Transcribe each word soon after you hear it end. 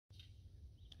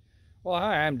Well,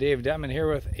 hi, I'm Dave Dettmann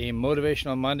here with a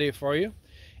Motivational Monday for you.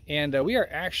 And we are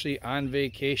actually on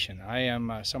vacation. I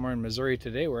am somewhere in Missouri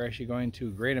today. We're actually going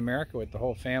to Great America with the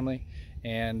whole family,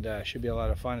 and should be a lot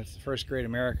of fun. It's the first Great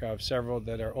America of several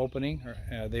that are opening.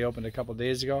 They opened a couple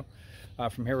days ago.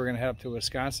 From here, we're going to head up to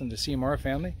Wisconsin to see more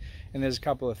family. And there's a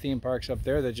couple of theme parks up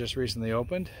there that just recently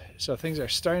opened. So things are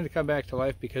starting to come back to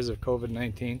life because of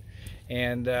COVID-19.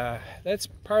 And that's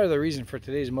part of the reason for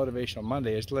today's Motivational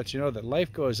Monday, is to let you know that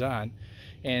life goes on.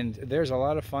 And there's a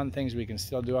lot of fun things we can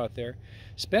still do out there.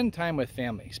 Spend time with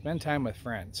family, spend time with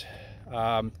friends.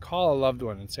 Call a loved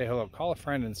one and say hello. Call a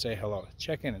friend and say hello.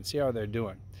 Check in and see how they're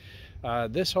doing.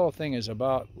 This whole thing is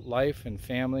about life and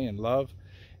family and love.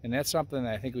 And that's something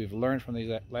that I think we've learned from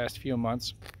these last few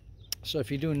months. So if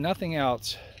you do nothing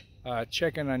else,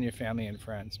 check in on your family and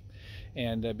friends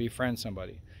and befriend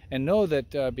somebody. And know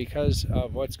that because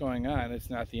of what's going on, it's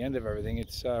not the end of everything.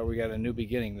 It's we got a new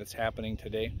beginning that's happening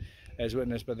today, as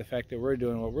witnessed by the fact that we're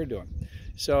doing what we're doing.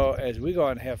 So as we go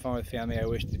out and have fun with family, I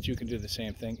wish that you can do the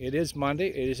same thing. It is Monday.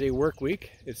 It is a work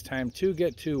week. It's time to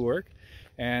get to work.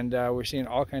 And we're seeing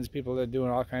all kinds of people that are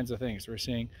doing all kinds of things. We're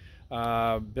seeing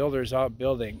builders out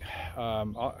building,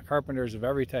 carpenters of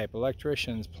every type,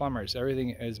 electricians, plumbers,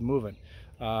 everything is moving.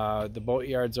 The boat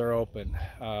yards are open,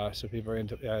 so people are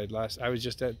into. I was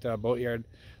just at boat yard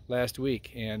last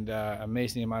week, and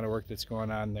amazing the amount of work that's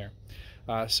going on there.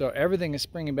 So everything is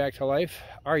springing back to life.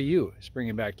 Are you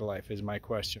springing back to life is my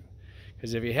question.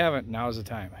 Because if you haven't, now's the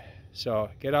time. So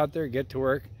get out there, get to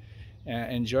work,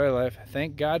 and enjoy life.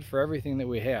 Thank God for everything that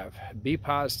we have. Be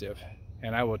positive,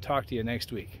 and I will talk to you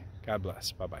next week. God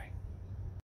bless. Bye-bye.